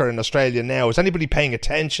women's soccer in Australia now? Is anybody paying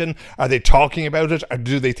attention? Are they talking about it? Or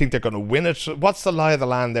do they think they're going to win it? What's the lie of the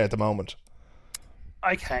land there at the moment?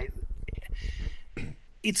 Okay.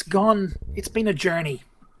 It's been a journey.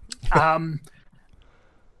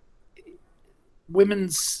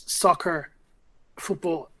 Women's soccer,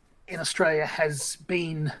 football in Australia has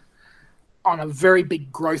been on a very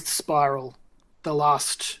big growth spiral the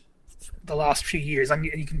last few years, and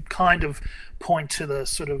you can kind of point to the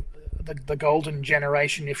sort of the golden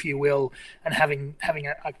generation, if you will, and having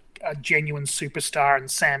a genuine superstar in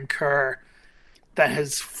Sam Kerr that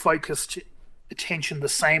has focused attention the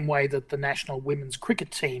same way that the national women's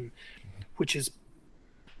cricket team, which is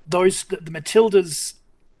the Matildas,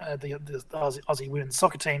 the Aussie women's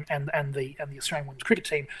soccer team, and the Australian women's cricket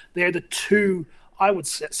team. They're the two, I would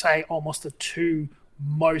say, almost the two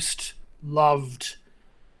most loved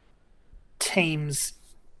teams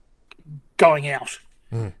going out.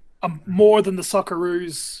 More than the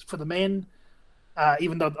Socceroos for the men,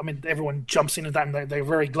 even though everyone jumps into that and they're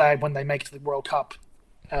very glad when they make it to the World Cup,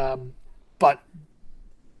 but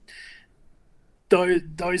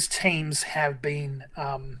those teams have been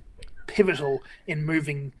pivotal in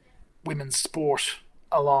moving women's sport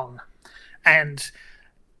along, and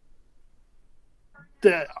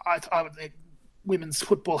women's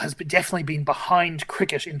football has definitely been behind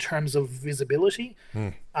cricket in terms of visibility.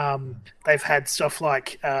 They've had stuff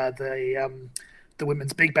like the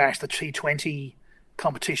Women's Big Bash, the T20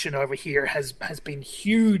 competition over here has been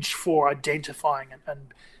huge for identifying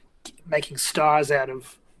and making stars out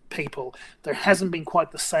of people. There hasn't been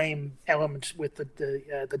quite the same element with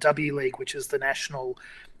the W League, which is the national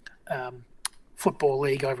football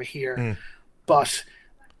league over here. But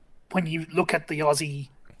when you look at the Aussie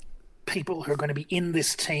people who are going to be in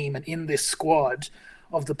this team and in this squad,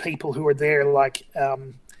 of the people who are there, like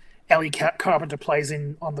Ellie Carpenter plays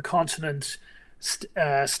on the continent,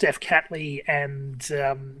 Steph Catley and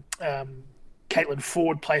Caitlin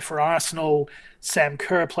Ford play for Arsenal, Sam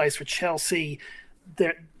Kerr plays for Chelsea.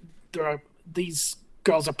 These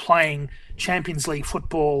girls are playing Champions League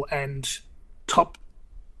football and top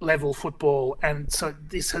level football, and so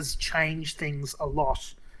this has changed things a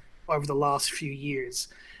lot over the last few years.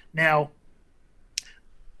 Now,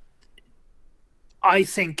 I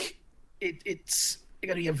think it's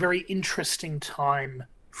going to be a very interesting time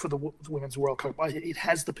for the Women's World Cup. It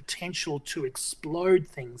has the potential to explode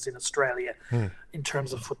things in Australia in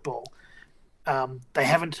terms of football. They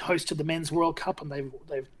haven't hosted the Men's World Cup, and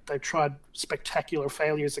they've tried spectacular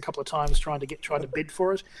failures a couple of times trying to bid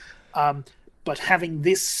for it. But having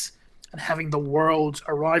this and having the world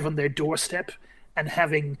arrive on their doorstep and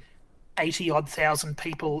having 80-odd thousand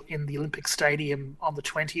people in the Olympic Stadium on the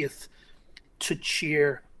 20th to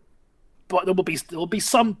cheer, but there will be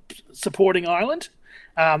some supporting Ireland,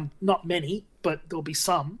 not many, but there'll be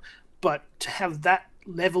some. But to have that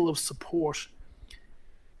level of support,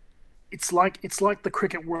 it's like the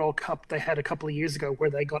Cricket World Cup they had a couple of years ago, where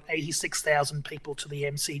they got 86,000 people to the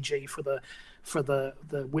MCG for the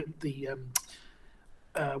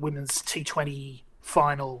women's T20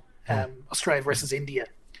 final, Australia versus India.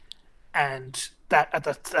 And that at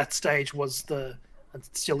that stage was and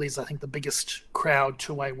still is, I think, the biggest crowd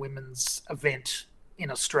to a women's event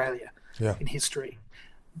in Australia in history.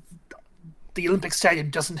 The Olympic Stadium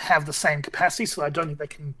doesn't have the same capacity, so I don't think they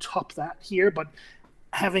can top that here. But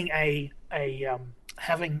having a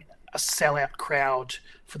sellout crowd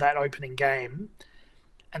for that opening game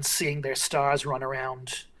and seeing their stars run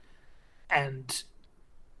around, and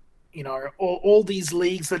all these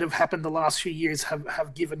leagues that have happened the last few years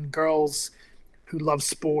have given girls who love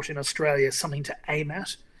sport in Australia something to aim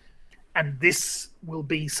at, and this will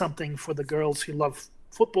be something for the girls who love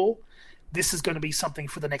football. This is going to be something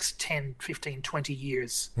for the next 10, 15, 20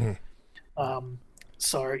 years.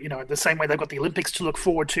 So, the same way they've got the Olympics to look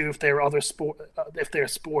forward to if their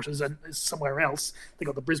sport is somewhere else. They've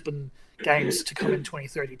got the Brisbane Games to come in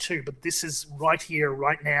 2032. But this is right here,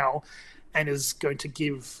 right now, and is going to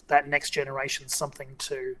give that next generation something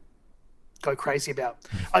to go crazy about.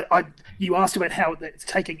 You asked about how it's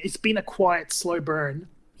taking. It's been a quiet, slow burn.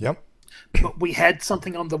 Yep. But we had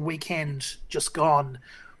something on the weekend just gone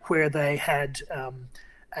where they had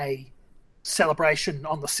a celebration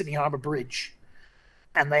on the Sydney Harbour Bridge,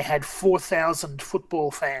 and they had 4,000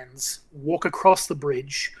 football fans walk across the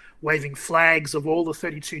bridge waving flags of all the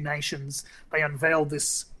 32 nations. They unveiled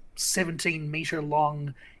this 17-metre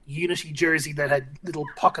long unity jersey that had little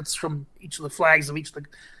pockets from each of the flags of each of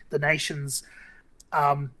the nations.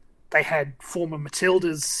 They had former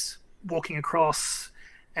Matildas walking across,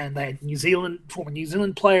 and they had former New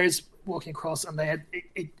Zealand players walking across, and they had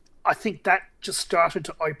I think that just started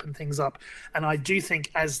to open things up, and I do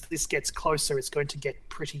think as this gets closer, it's going to get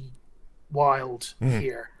pretty wild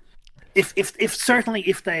here. If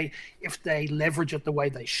they leverage it the way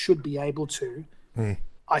they should be able to,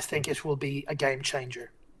 I think it will be a game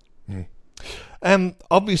changer.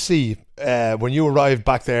 Obviously, when you arrived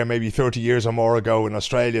back there maybe 30 years or more ago in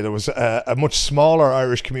Australia, there was a much smaller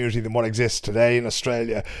Irish community than what exists today in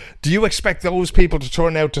Australia. Do you expect those people to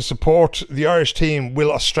turn out to support the Irish team?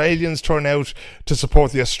 Will Australians turn out to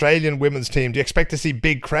support the Australian women's team? Do you expect to see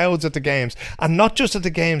big crowds at the games? And not just at the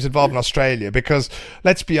games involving Australia, because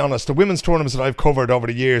let's be honest, the women's tournaments that I've covered over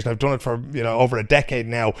the years, and I've done it for over a decade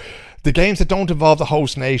now, the games that don't involve the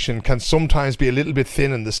host nation can sometimes be a little bit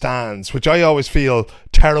thin in the stands, which I always feel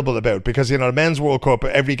terrible about, because the men's World Cup,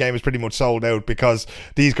 every game is pretty much sold out because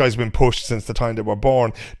these guys have been pushed since the time they were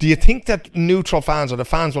born. Do you think that neutral fans or the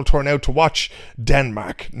fans will turn out to watch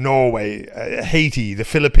Denmark, Norway, Haiti, the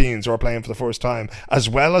Philippines who are playing for the first time, as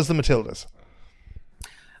well as the Matildas?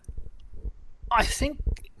 I think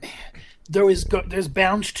there's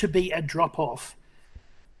bound to be a drop off.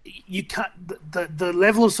 You can't. The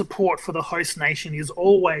level of support for the host nation is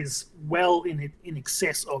always well in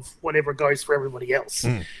excess of whatever goes for everybody else.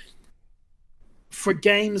 For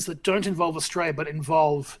games that don't involve Australia but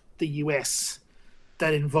involve the US,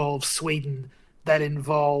 that involve Sweden, that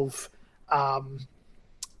involve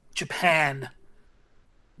Japan,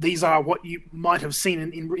 these are what you might have seen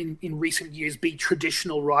in recent years be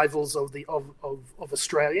traditional rivals of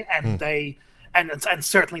Australia, and they. And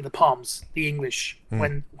certainly the Poms, the English,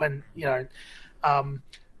 when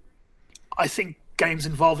I think games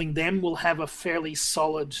involving them will have a fairly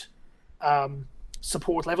solid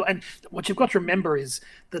support level. And what you've got to remember is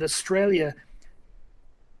that Australia,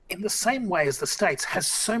 in the same way as the States, has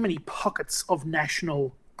so many pockets of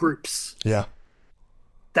national groups. Yeah.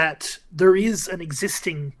 That there is an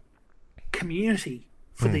existing community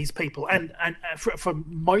for these people, and for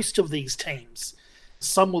most of these teams.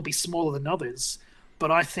 Some will be smaller than others, but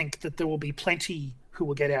I think that there will be plenty who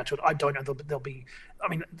will get out to it. I don't know. There'll be. I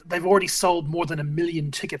mean, they've already sold more than 1 million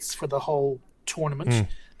tickets for the whole tournament.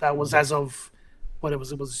 That was as of what it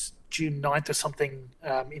was. It was June 9th or something.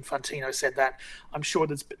 Infantino said that. I'm sure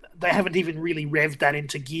they haven't even really revved that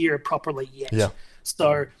into gear properly yet. Yeah.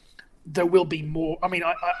 So there will be more. I mean,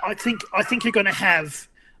 I think you're going to have.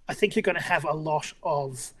 I think you're going to have a lot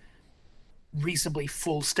of reasonably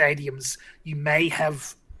full stadiums. You may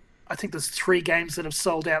have, I think there's 3 games that have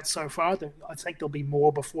sold out so far. I think there'll be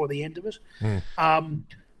more before the end of it.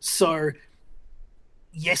 So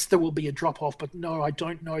yes, there will be a drop off, but no, I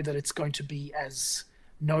don't know that it's going to be as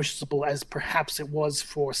noticeable as perhaps it was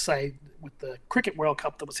for, say, with the Cricket World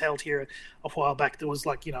Cup that was held here a while back. There was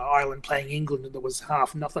Ireland playing England, and there was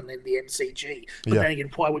 0.5 in the MCG. But then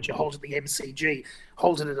again, why would you hold it at the MCG?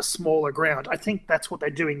 Hold it at a smaller ground. I think that's what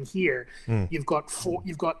they're doing here. You've got 4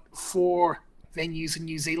 venues in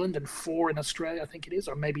New Zealand and 4 in Australia, I think it is,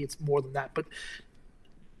 or maybe it's more than that. But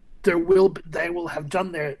they will have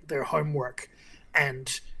done their homework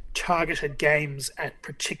and targeted games at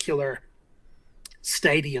particular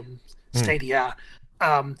stadia,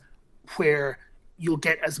 where you'll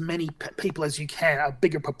get as many people as you can. A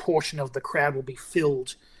bigger proportion of the crowd will be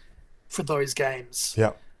filled for those games.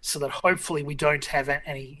 Yeah. so that hopefully we don't have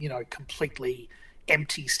any, completely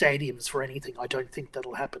empty stadiums for anything. I don't think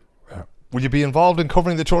that'll happen. Yeah. Will you be involved in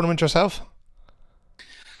covering the tournament yourself?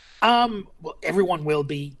 Well, everyone will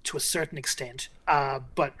be to a certain extent,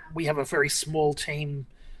 but we have a very small team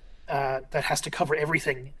that has to cover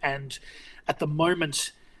everything. And at the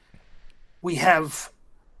moment, we have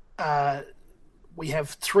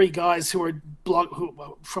 3 guys who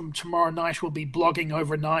from tomorrow night will be blogging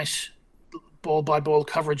overnight, ball by ball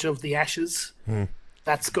coverage of the Ashes.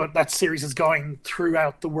 That series is going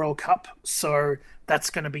throughout the World Cup, so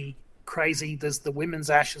that's going to be crazy. There's the women's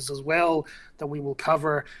Ashes as well that we will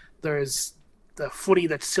cover. There's the footy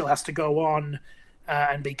that still has to go on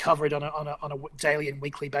and be covered on a daily and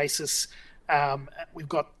weekly basis. We've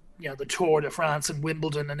got the Tour de France and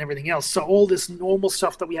Wimbledon and everything else. So all this normal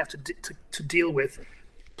stuff that we have to deal with,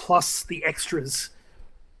 plus the extras,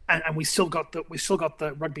 and we still got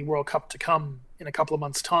the Rugby World Cup to come in a couple of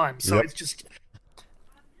months' time. So It's just,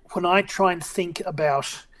 when I try and think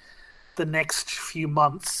about the next few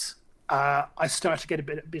months, I start to get a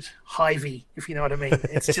bit hivey, if you know what I mean.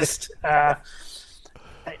 It's just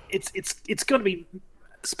it's going to be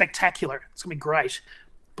spectacular. It's going to be great,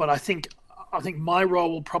 but I think my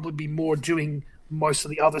role will probably be more doing most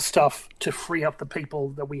of the other stuff to free up the people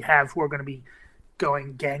that we have who are going to be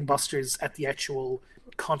going gangbusters at the actual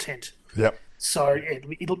content. Yep. So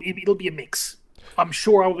it'll be a mix. I'm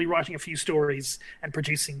sure I will be writing a few stories and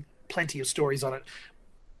producing plenty of stories on it,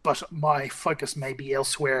 but my focus may be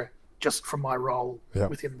elsewhere, just from my role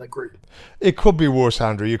within the group. It could be worse,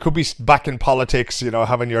 Andrew. You could be back in politics,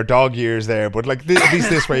 having your dog years there, but at least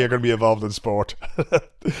this way you're going to be involved in sport.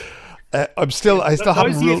 I still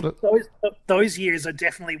haven't ruled it. Those years are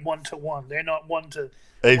definitely 1-to-1. They're not 1-to.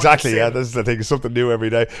 Exactly, yeah, this is the thing, something new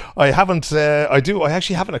every day. I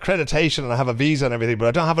actually have an accreditation and I have a visa and everything, but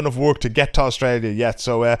I don't have enough work to get to Australia yet.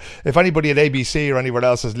 So if anybody at ABC or anywhere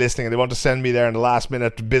else is listening and they want to send me there in the last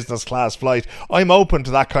minute business class flight, I'm open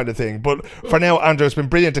to that kind of thing. But for now, Andrew, it's been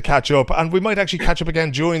brilliant to catch up, and we might actually catch up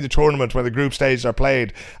again during the tournament when the group stages are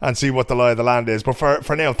played and see what the lie of the land is. But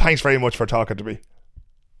for now, thanks very much for talking to me.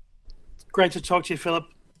 Great to talk to you, Philip.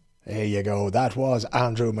 There you go. That was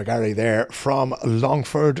Andrew McGarry there, from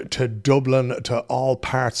Longford to Dublin to all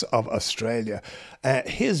parts of Australia.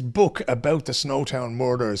 His book about the Snowtown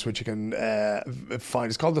murders, which you can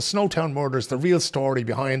find, is called The Snowtown Murders, The Real Story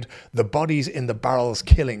Behind the Bodies in the Barrels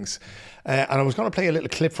Killings. And I was going to play a little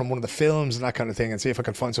clip from one of the films and that kind of thing and see if I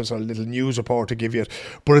could find some sort of little news report to give you it.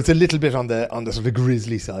 But it's a little bit on the sort of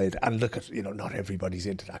grisly side. And look at, not everybody's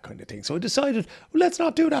into that kind of thing. So I decided, well, let's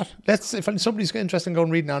not do that. If somebody's interested in going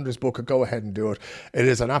and reading Andrew's book, go ahead and do it. It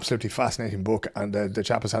is an absolutely fascinating book, and the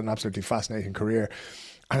chap has had an absolutely fascinating career.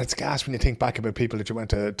 And it's gas when you think back about people that you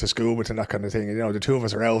went to school with and that kind of thing. The two of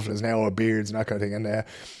us are elfless now, or beards and that kind of thing. And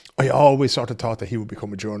I always sort of thought that he would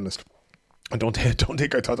become a journalist. I don't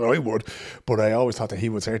think I thought that I would, but I always thought that he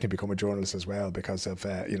would certainly become a journalist as well, because of,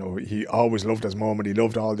 he always loved his mum, and he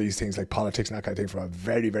loved all these things like politics and that kind of thing from a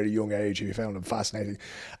very, very young age. He found them fascinating,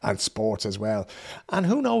 and sports as well. And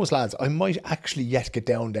who knows, lads, I might actually yet get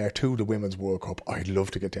down there to the Women's World Cup. I'd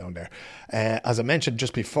love to get down there. As I mentioned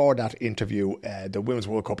just before that interview, the Women's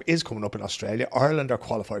World Cup is coming up in Australia. Ireland are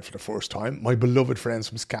qualified for the first time. My beloved friends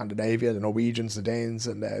from Scandinavia, the Norwegians, the Danes,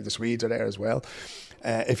 and the Swedes are there as well.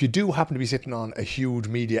 If you do happen to be sitting on a huge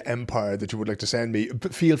media empire that you would like to send me,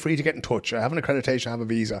 feel free to get in touch. I have an accreditation, I have a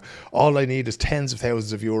visa. All I need is tens of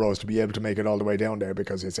thousands of euros to be able to make it all the way down there,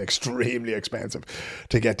 because it's extremely expensive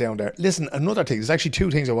to get down there. Listen, another thing, there's actually 2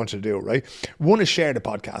 things I wanted to do, right? One is share the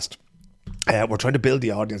podcast. We're trying to build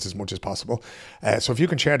the audience as much as possible. So if you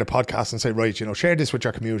can share the podcast and say, right, share this with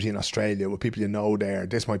your community in Australia, with people there,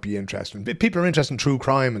 this might be interesting. People are interested in true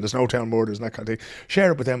crime and the Snowtown murders and that kind of thing.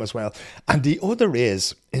 Share it with them as well. And the other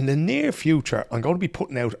is, in the near future, I'm going to be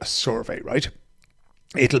putting out a survey, right?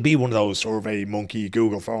 It'll be one of those Survey Monkey,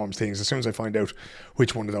 Google Forms things as soon as I find out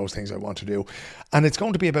which one of those things I want to do. And it's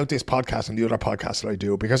going to be about this podcast and the other podcasts that I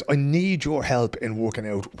do, because I need your help in working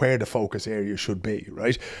out where the focus area should be,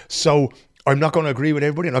 right? So I'm not going to agree with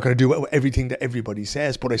everybody. I'm not going to do everything that everybody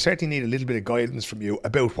says, but I certainly need a little bit of guidance from you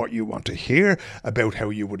about what you want to hear, about how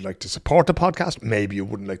you would like to support the podcast. Maybe you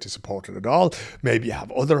wouldn't like to support it at all. Maybe you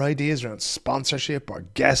have other ideas around sponsorship or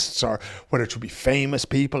guests, or whether it should be famous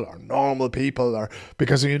people or normal people, or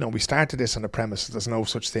because, we started this on the premise that there's no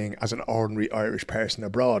such thing as an ordinary Irish person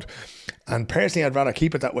abroad. And personally, I'd rather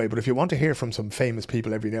keep it that way. But if you want to hear from some famous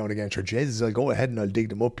people every now and again, sure, Jesus, I'll go ahead and I'll dig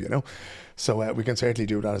them up, So we can certainly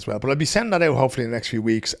do that as well. But I'll be sending that out hopefully in the next few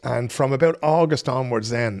weeks. And from about August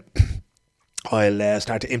onwards then, I'll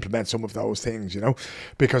start to implement some of those things,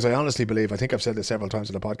 because I honestly believe, I think I've said this several times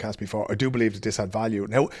in the podcast before, I do believe that this had value.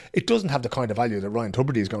 Now, it doesn't have the kind of value that Ryan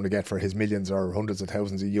Tubridy is going to get for his millions or hundreds of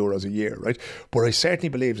thousands of euros a year, right? But I certainly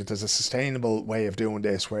believe that there's a sustainable way of doing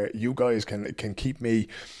this where you guys can keep me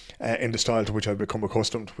in the style to which I've become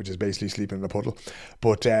accustomed, which is basically sleeping in a puddle.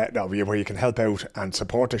 But where you can help out and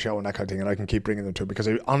support the show and that kind of thing, and I can keep bringing them to, because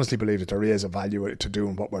I honestly believe that there is a value to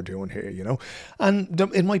doing what we're doing here, And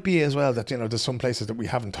it might be as well that, there's some places that we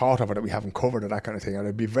haven't thought of or that we haven't covered or that kind of thing, and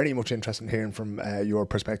I'd be very much interested in hearing from your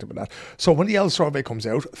perspective of that. So when the L survey comes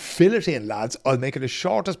out, fill it in, lads. I'll make it as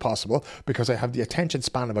short as possible because I have the attention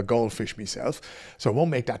span of a goldfish myself, so I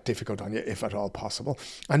won't make that difficult on you if at all possible.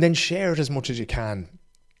 And then share it as much as you can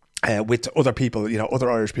with other people,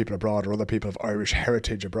 other Irish people abroad or other people of Irish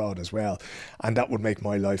heritage abroad as well. And that would make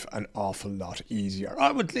my life an awful lot easier.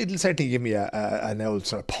 It'll certainly give me an old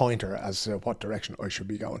sort of pointer as to what direction I should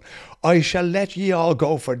be going. I shall let ye all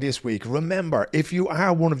go for this week. Remember, if you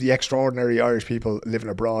are one of the extraordinary Irish people living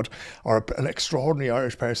abroad, or an extraordinary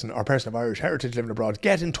Irish person or person of Irish heritage living abroad,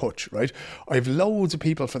 get in touch, right? I've loads of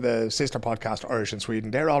people for the sister podcast Irish in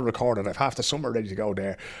Sweden. They're all recorded. I've half the summer ready to go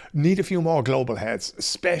there. Need a few more global heads,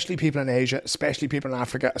 especially people in Asia, especially people in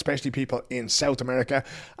Africa, especially people in South America,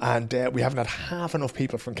 and we haven't had half enough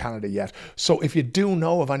people from Canada yet. So if you do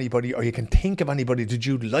know of anybody, or you can think of anybody that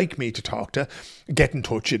you'd like me to talk to, get in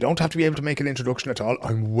touch. You don't have to be able to make an introduction at all.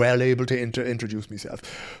 I'm well able to introduce myself.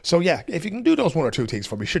 So yeah, if you can do those one or two things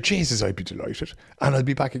for me, sure, Jesus, I'd be delighted. And I'll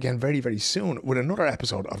be back again very, very soon with another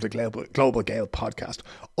episode of the Global Gael podcast.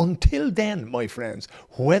 Until then, my friends,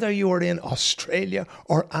 whether you are in Australia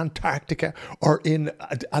or Antarctica or in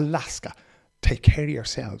Alaska, take care of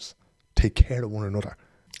yourselves, take care of one another,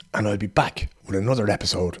 and I'll be back with another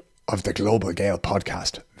episode of the Global Gael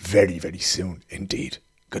podcast very, very soon indeed.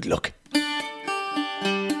 Good luck.